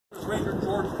Ranger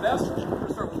George Best. We're going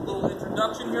to start with a little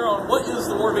introduction here on what is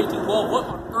the War of 1812, what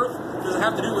on earth does it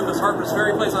have to do with this Harper's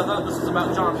Ferry place. I thought this was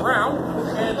about John Brown,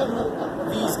 and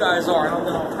who these guys are, and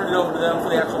then I'll turn it over to them for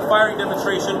the actual firing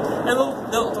demonstration, and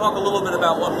they'll talk a little bit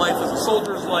about what life as a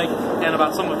soldier is like, and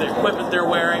about some of the equipment they're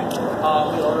wearing.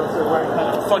 They're wearing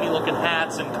kind of funny-looking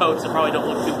hats and coats that probably don't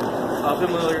look too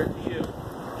familiar to you.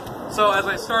 So, as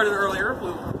I started earlier,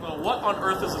 what on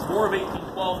earth does this War of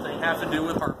 1812 thing have to do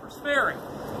with Harper's Ferry?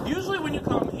 Usually when you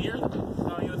come here,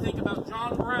 you would think about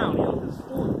John Brown, his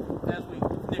fort, as we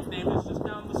nicknamed it, just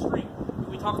down the street.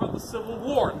 We talk about the Civil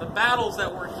War and the battles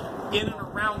that were in and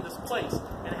around this place,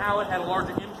 and how it had a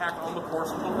larger impact on the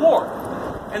course of the war.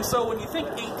 And so when you think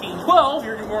 1812,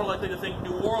 you're more likely to think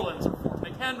New Orleans or Fort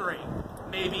McHenry,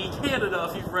 maybe Canada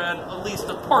if you've read at least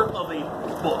a part of a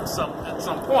book at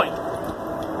some point.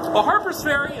 Well, Harper's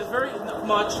Ferry is very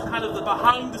much kind of the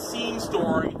behind-the-scenes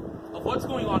story of what's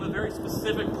going on in a very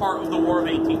specific part of the War of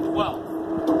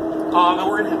 1812.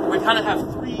 And we kind of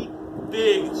have three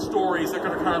big stories that are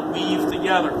going to kind of weave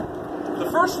together. The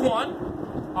first one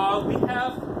we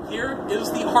have here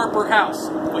is the Harper House,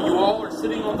 what you all are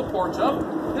sitting on the porch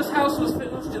of. This house was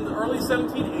finished in the early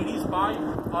 1780s by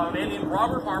a man named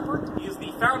Robert Harper. He is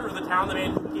the founder of the town, the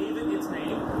man who gave it its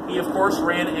name. He, of course,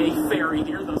 ran a ferry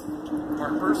here, the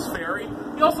Harper's Ferry.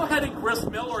 He also had a grist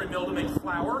mill, or a mill to make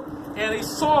flour, and a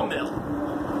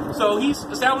sawmill. So he's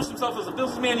established himself as a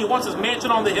businessman. He wants his mansion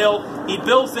on the hill. He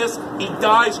builds this. He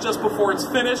dies just before it's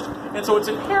finished. And so it's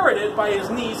inherited by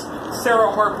his niece,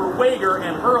 Sarah Harper Wager,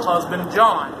 and her husband,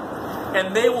 John.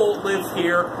 And they will live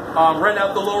here, rent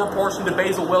out the lower portion to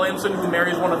Basil Williamson, who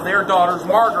marries one of their daughters,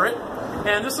 Margaret.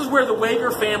 And this is where the Wager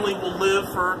family will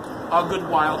live for a good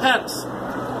while hence.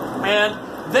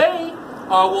 And they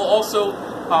will also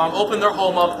open their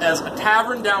home up as a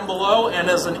tavern down below and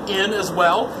as an inn as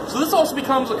well. So this also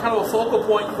becomes a kind of a focal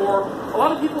point for a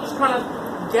lot of people just kind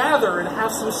of gather and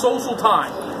have some social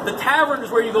time. The tavern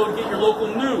is where you go to get your local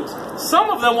news. Some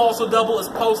of them will also double as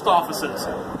post offices.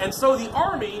 And so the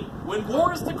army, when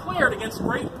war is declared against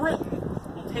Great Britain,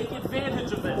 will take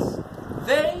advantage of this.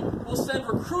 They will send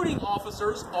recruiting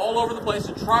officers all over the place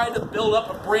to try to build up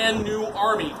a brand new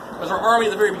army. Because our army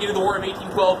at the very beginning of the War of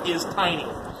 1812 is tiny.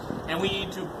 And we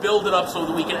need to build it up so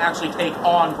that we can actually take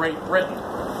on Great Britain.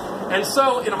 And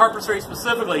so, in Harper's Ferry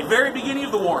specifically, very beginning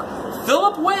of the war,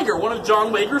 Philip Wager, one of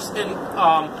John Wager's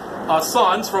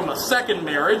sons from a second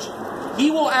marriage,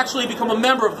 he will actually become a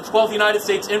member of the 12th United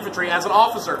States Infantry as an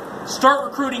officer. Start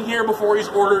recruiting here before he's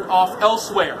ordered off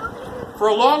elsewhere. For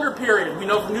a longer period, we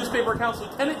know from newspaper accounts,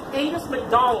 Lieutenant Angus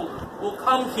MacDonald will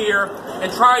come here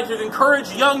and try to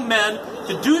encourage young men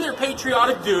to do their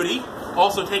patriotic duty,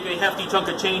 also take a hefty chunk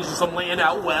of change and some land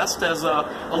out west as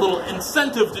a little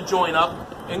incentive to join up,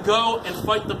 and go and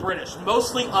fight the British,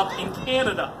 mostly up in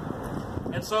Canada.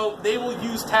 And so they will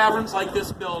use taverns like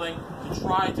this building to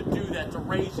try to do that, to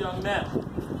raise young men.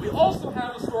 We also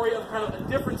have a story of kind of a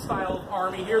different style of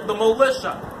army here, the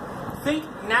militia. Think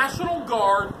National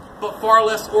Guard, but far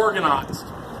less organized.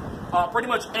 Pretty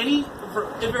much any,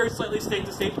 it varies slightly state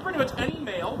to state, but pretty much any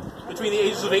male between the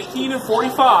ages of 18 and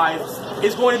 45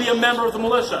 is going to be a member of the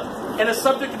militia and is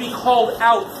subject to be called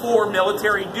out for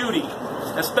military duty,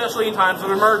 especially in times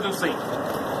of emergency.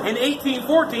 In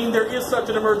 1814, there is such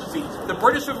an emergency. The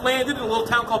British have landed in a little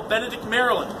town called Benedict,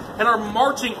 Maryland, and are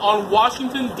marching on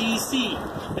Washington, D.C.,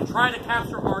 and trying to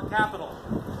capture our capital.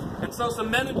 And so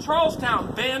some men in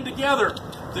Charlestown band together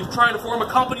to try to form a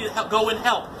company to go and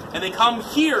help. And they come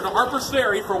here to Harper's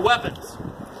Ferry for weapons.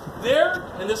 There,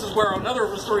 and this is where another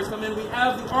of the stories come in, we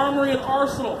have the Armory and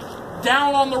Arsenal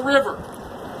down on the river.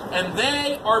 And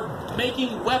they are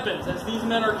making weapons, as these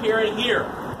men are carrying here,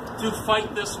 to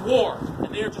fight this war.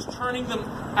 And they are just turning them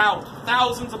out,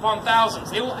 thousands upon thousands.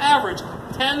 They will average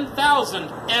 10,000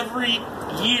 every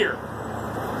year.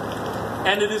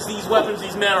 And it is these weapons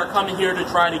these men are coming here to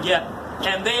try to get.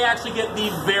 And they actually get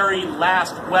the very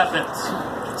last weapons.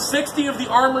 60 of the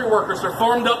armory workers are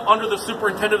formed up under the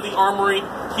superintendent of the armory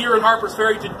here in Harper's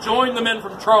Ferry to join the men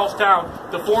from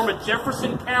Charlestown to form a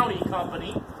Jefferson County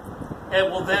company,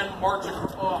 and will then march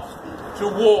off to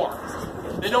war.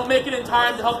 They don't make it in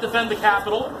time to help defend the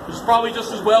capital, which is probably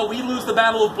just as well. We lose the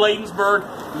Battle of Bladensburg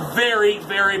very,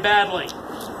 very badly.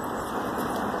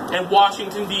 And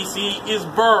Washington, D.C. is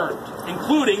burned,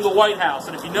 including the White House.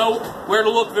 And if you know where to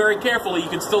look very carefully, you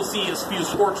can still see a few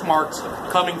scorch marks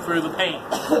coming through the paint.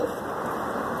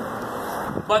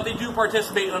 But they do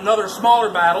participate in another smaller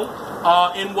battle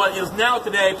in what is now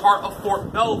today part of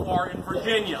Fort Belvoir in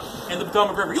Virginia, in the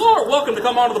Potomac River. You all are welcome to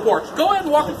come onto the porch. Go ahead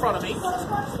and walk in front of me.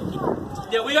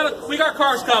 Yeah, we got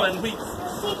cars coming.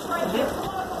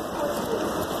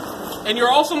 and you're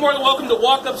also more than welcome to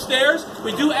walk upstairs.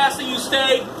 We do ask that you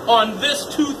stay on this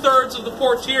 2/3 of the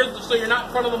porch here so you're not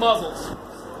in front of the muzzles.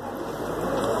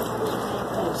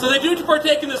 So they do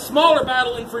partake in this smaller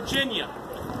battle in Virginia.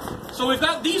 So we've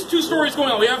got these two stories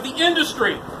going on. We have the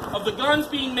industry of the guns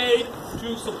being made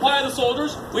to supply the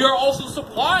soldiers. We are also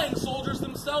supplying soldiers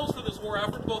themselves for this war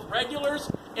effort, both regulars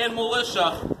and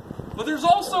militia. But there's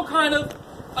also kind of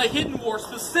a hidden war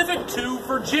specific to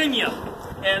Virginia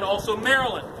and also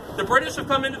Maryland. The British have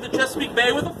come into the Chesapeake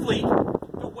Bay with a fleet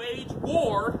to wage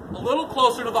war a little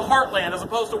closer to the heartland as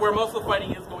opposed to where most of the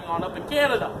fighting is going on up in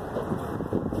Canada.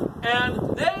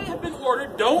 And they have been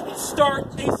ordered, don't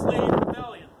start a slave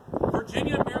rebellion.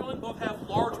 Virginia and Maryland both have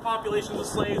large populations of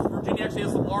slaves. Virginia actually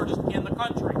has the largest in the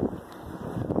country.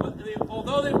 But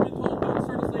although they've been told don't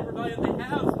start a slave rebellion, they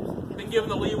have been given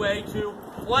the leeway to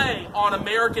play on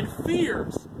American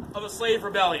fears of a slave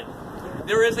rebellion.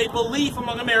 There is a belief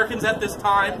among Americans at this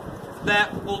time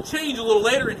that will change a little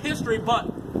later in history, but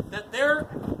that their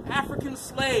African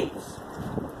slaves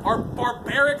are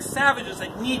barbaric savages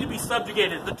that need to be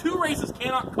subjugated. The two races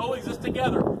cannot coexist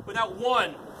together without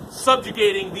one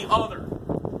subjugating the other.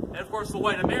 And of course the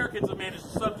white Americans have managed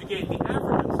to subjugate the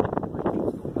Africans.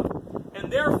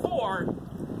 And therefore,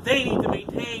 they need to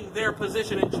maintain their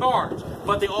position in charge.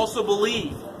 But they also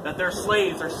believe that their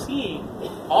slaves are seeing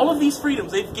all of these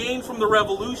freedoms they've gained from the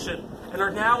Revolution and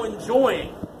are now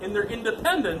enjoying in their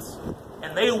independence,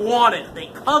 and they want it, they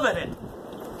covet it.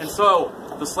 And so,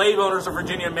 the slave owners of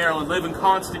Virginia and Maryland live in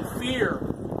constant fear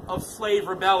of slave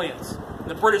rebellions.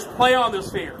 The British play on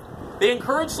this fear. They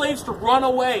encourage slaves to run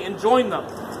away and join them.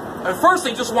 At first,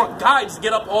 they just want guides to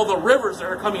get up all the rivers that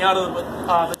are coming out of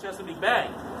the Chesapeake Bay.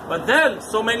 But then,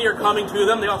 so many are coming to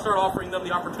them, they all start offering them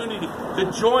the opportunity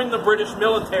to join the British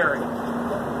military.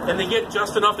 And they get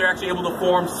just enough, they're actually able to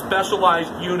form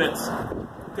specialized units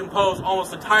composed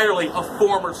almost entirely of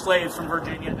former slaves from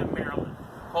Virginia and Maryland,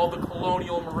 called the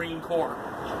Colonial Marine Corps.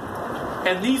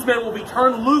 And these men will be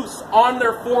turned loose on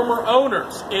their former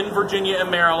owners in Virginia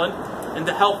and Maryland and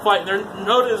to help fight. They're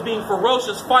noted as being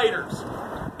ferocious fighters.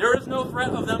 There is no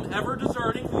threat of them ever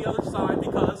deserting to the other side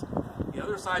because the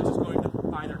other side is going to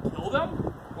either kill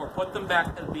them or put them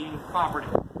back as being property.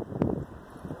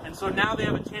 And so now they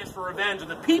have a chance for revenge.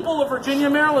 And the people of Virginia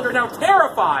and Maryland are now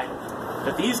terrified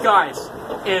that these guys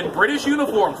in British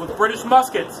uniforms with British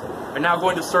muskets are now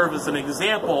going to serve as an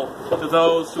example to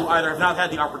those who either have not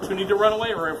had the opportunity to run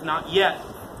away or have not yet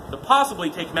to possibly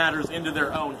take matters into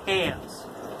their own hands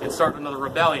and start another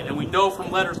rebellion. And we know from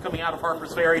letters coming out of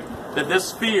Harper's Ferry that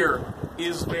this fear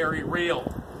is very real.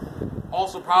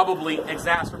 Also probably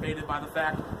exacerbated by the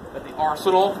fact that the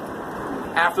arsenal,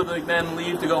 after the men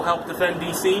leave to go help defend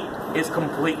D.C., is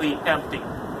completely empty.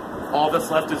 All that's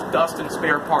left is dust and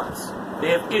spare parts. They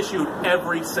have issued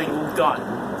every single gun,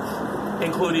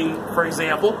 including, for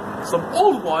example, some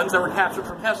old ones that were captured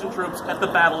from Hessian troops at the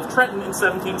Battle of Trenton in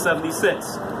 1776.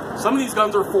 Some of these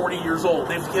guns are 40 years old.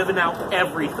 They've given out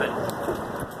everything.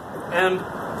 And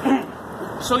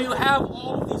so you have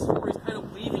all of these stories kind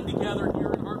of weaving together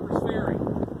here in Harper's Ferry.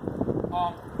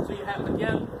 So you have,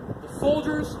 again, the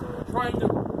soldiers trying to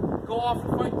go off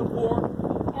and fight the war,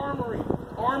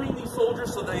 arming these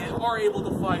soldiers so they are able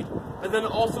to fight, and then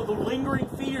also the lingering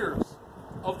fears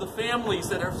of the families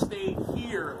that have stayed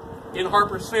here in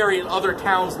Harper's Ferry and other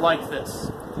towns like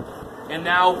this. And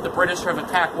now the British have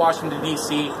attacked Washington,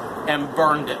 D.C. and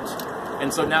burned it.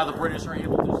 And so now the British are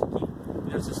able to keep,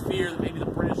 there's this fear that maybe the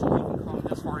British will even come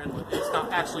this far in. It's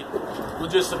not actually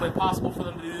logistically possible for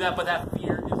them to do that, but that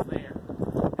fear is there.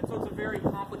 And so it's a very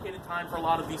complicated time for a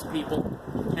lot of these people.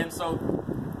 And so,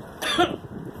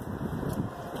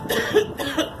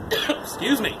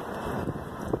 excuse me,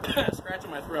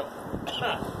 scratching my throat.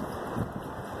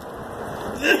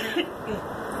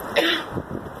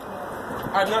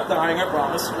 I'm not dying, I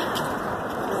promise.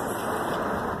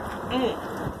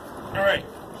 All right.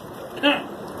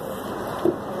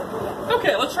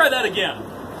 Okay, let's try that again.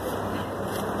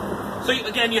 So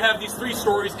again, you have these three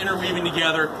stories interweaving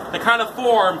together that kind of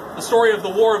form the story of the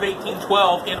War of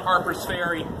 1812 in Harper's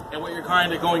Ferry and what you're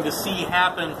kind of going to see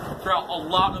happen throughout a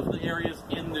lot of the areas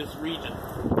in this region.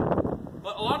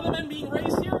 But a lot of the men being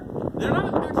raised here, they're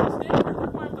not actually staying here. They're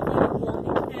going to fight a war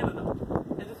in Canada.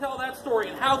 And to tell that story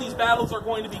and how these battles are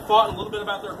going to be fought and a little bit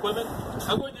about their equipment,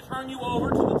 I'm going to turn you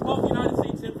over to the 12th United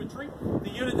States Infantry,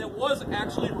 the unit that was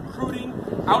actually recruiting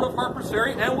out of Harper's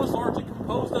Ferry and was largely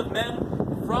composed of men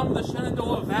from the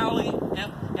Shenandoah Valley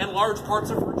and large parts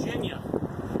of Virginia.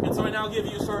 And so I now give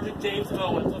you Sergeant James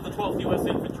Owens of the 12th U.S.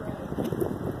 Infantry.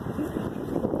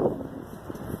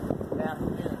 Good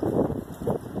afternoon.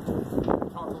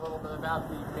 Talk a little bit about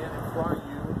the men in front of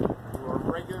you who are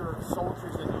regular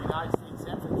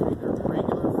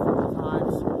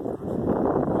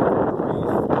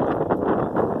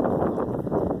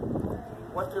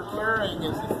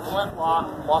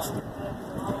flintlock musket.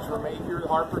 These were made here at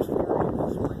Harper's Ferry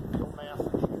in Springfield,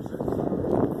 Massachusetts.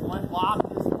 Flintlock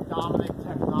is the dominant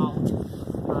technology. It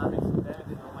was invented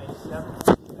in the late 17th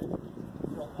century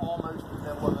until almost the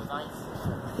middle of the 19th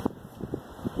century.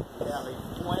 You have a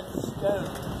flint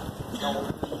stone held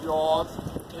in the jaws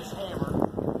of this hammer.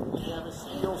 You have a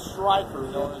steel striker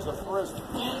known as a frisbee.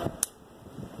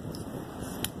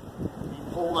 You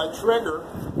pull that trigger,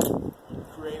 you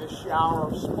create a shower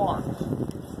of sparks.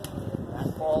 That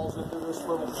falls into this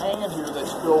little pan here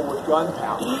that's filled with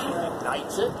gunpowder. It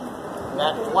ignites it, and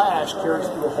that flash carries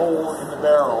through a hole in the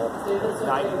barrel,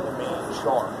 igniting the main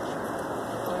charge.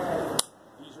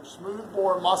 These are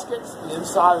smooth-bore muskets. The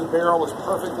inside of the barrel is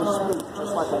perfectly smooth,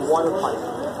 just like a water pipe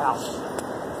in a house.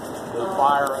 They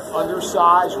fire an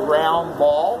undersized round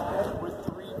ball with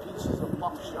 3 pieces of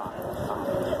buckshot on top.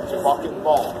 It's a bucket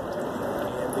ball.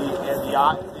 And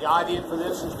the idea for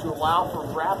this is to allow for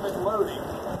rapid loading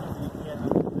and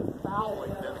the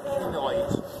fouling that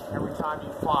accumulates every time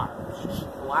you fire. It's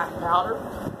black powder,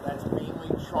 that's mainly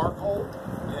charcoal,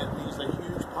 and it leaves a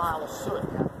huge pile of soot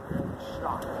after every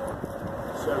shot.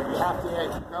 So you have to have,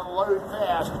 if you're going to load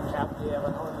fast, you have to have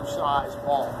an undersized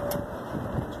ball.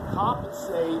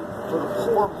 Compensate for the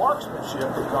poor marksmanship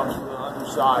that comes with an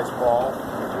undersized ball,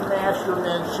 you mash your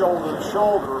men shoulder to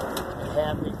shoulder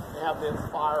and have them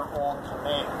fire on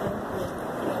command.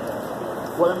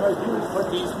 What I'm going to do is put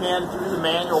these men through the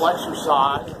manual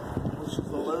exercise, which is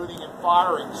the loading and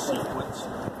firing sequence.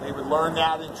 They would learn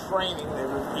that in training.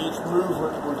 Each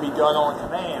movement would be done on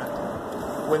command.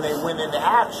 When they went into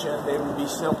action, they would be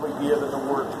simply given the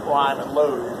word prime and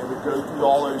load, and they would go through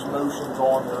all those motions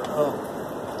on their own.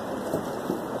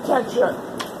 Attention.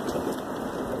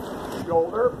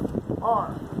 Shoulder,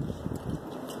 arm.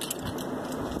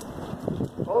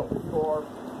 Open your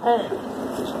hand.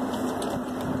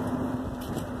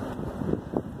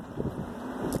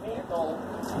 Handle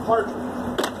cartridge.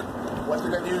 What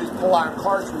they're going to do is pull out a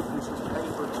cartridge, which is a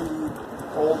paper tube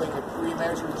holding a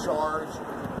pre-measured charge,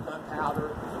 gunpowder,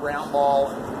 round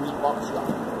ball, and 3 buckshot.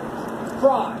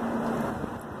 Prime.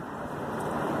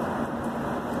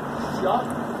 Shut.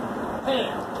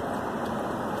 Hand.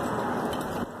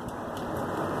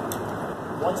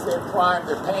 Once they've primed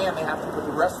their pan, they have to put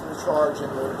the rest of the charge in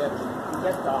the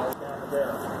projectiles down the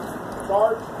barrel.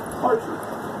 Charge, cartridge.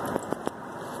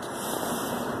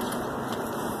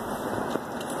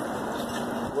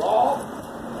 Draw,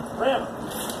 ram.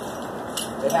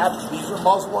 These are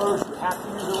muzzleloaders. You have to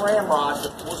use a ramrod to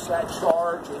force that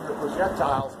charge and your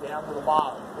projectiles down to the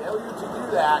bottom. Failure to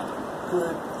do that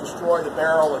could destroy the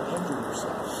barrel and injure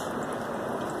yourself.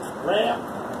 Ram,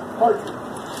 cartridge.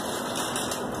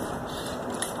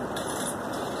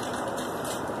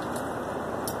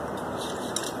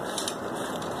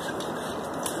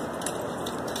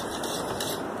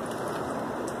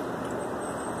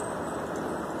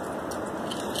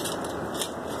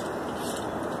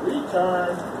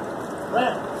 Return,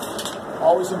 ram.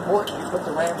 Always important you put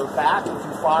the rammer back. If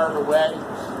you fire it away,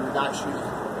 you're not shooting.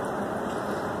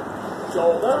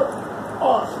 Shoulder,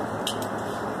 arm.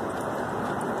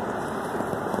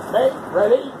 Okay,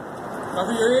 ready?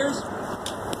 Cover your ears.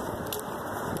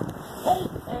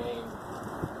 Take aim.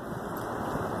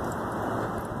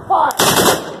 Fire.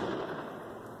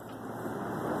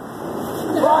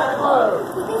 Right load.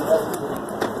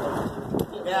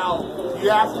 Now,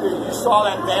 you saw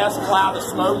that vast cloud of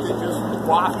smoke that just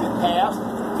wafted past.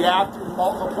 You have to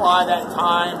multiply that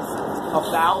times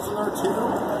 1,000 or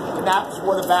 2, and that's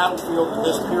what a battlefield in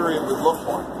this period would look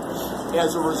like.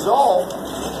 As a result,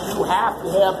 you have to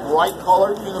have bright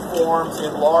colored uniforms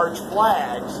and large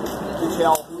flags to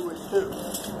tell who is who.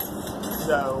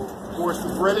 So, of course,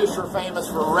 the British are famous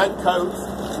for red coats.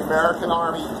 The American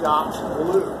Army adopts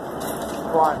blue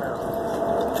primarily.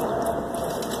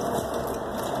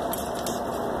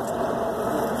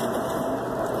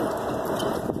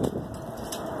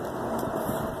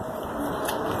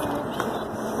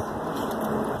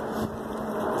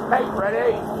 Okay,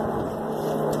 ready?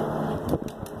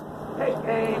 Take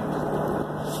aim.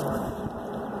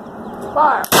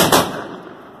 Fire.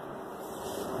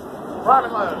 Prime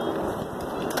and load.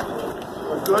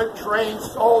 A good trained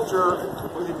soldier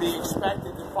would be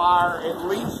expected to fire at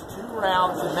least 2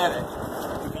 rounds a minute.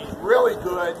 If he's really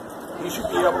good, he should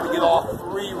be able to get off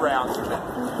 3 rounds a minute.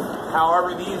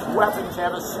 However, these weapons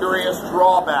have a serious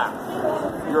drawback.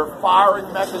 Your firing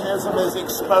mechanism is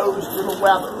exposed to the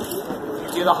weather.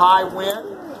 If you get a high wind,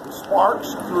 the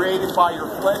sparks created by your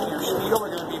flint and your steel are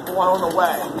going to be blown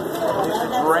away. If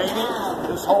it's raining,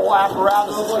 this whole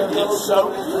apparatus is going to get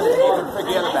soaked and you can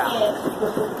forget about it.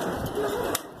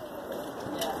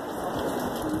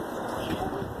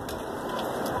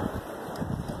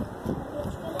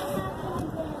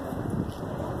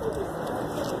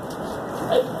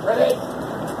 Hey, ready?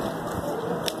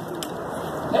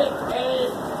 Hey,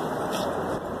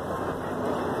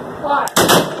 fire.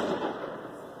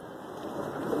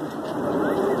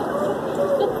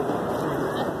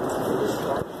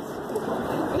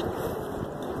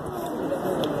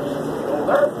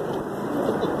 Shoulder.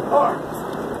 Arm.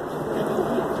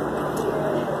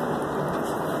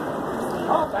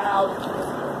 Pump out.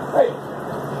 Hey.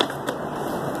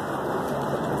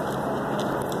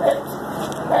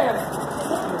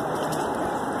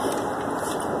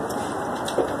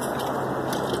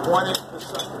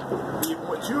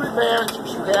 The two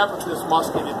advantages you have with this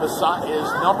musket is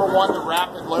number one, the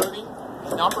rapid loading,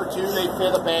 and number two, they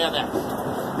fit a bayonet.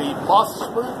 The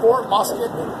smoothbore musket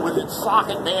with its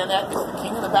socket bayonet is the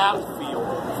king of the battlefield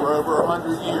for over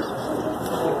 100 years.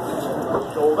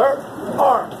 Shoulder,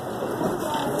 arm.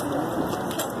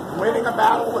 Winning a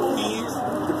battle with these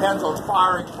depends on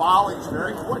firing volleys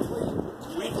very quickly,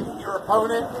 weakening your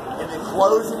opponent, and then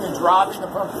closing and dropping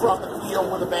them from the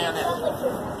field with a bayonet.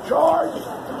 Charge,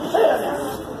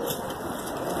 bayonet.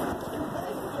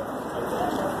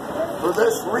 For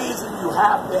this reason, you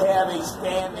have to have a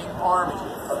standing army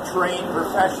of trained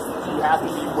professionals. You have to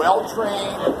be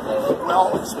well-trained,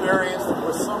 well-experienced, and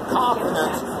with some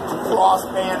confidence to cross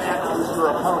bayonet with your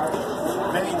opponent.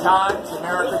 Many times,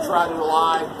 America tried to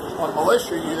rely on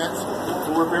militia units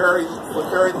who were with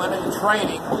very limited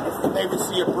training. They would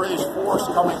see a British force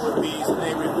coming with these, and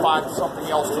they would find something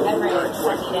else to do very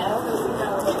quickly.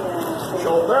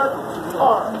 Shoulder,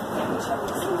 arm.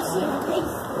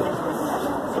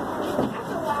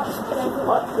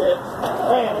 Butt fit,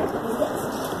 hand.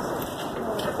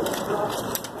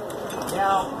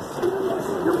 Now,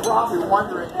 you're probably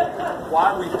wondering,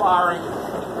 why are we firing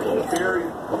very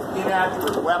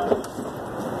inaccurate weapons?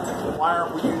 Why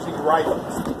aren't we using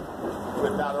rifles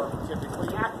that are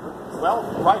typically accurate? Well,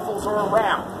 rifles are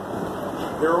around.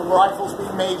 There are rifles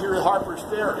being made here at Harper's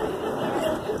Ferry.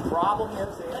 The problem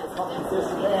is they have become a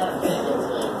disadvantage.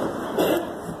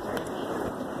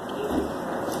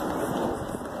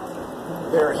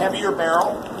 They're heavier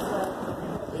barrel.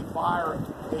 They fire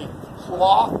a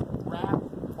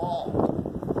cloth-wrapped ball.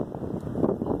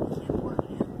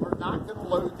 We're not going to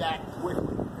load that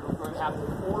quickly. You're going to have to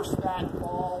force that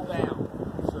ball down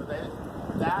so that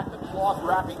the cloth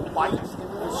wrapping bites into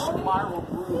the spiral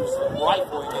grooves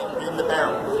rifling in the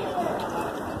barrel.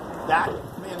 That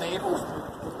enables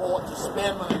the bullet to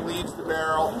spin when it leaves the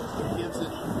barrel. It gives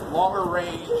it longer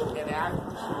range and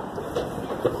accuracy.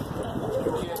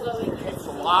 It takes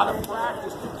a lot of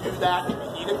practice to do that in the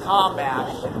heat of combat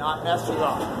and not mess it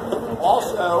up.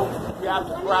 Also, you have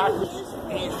to practice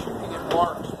aim shooting at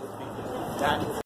marks. That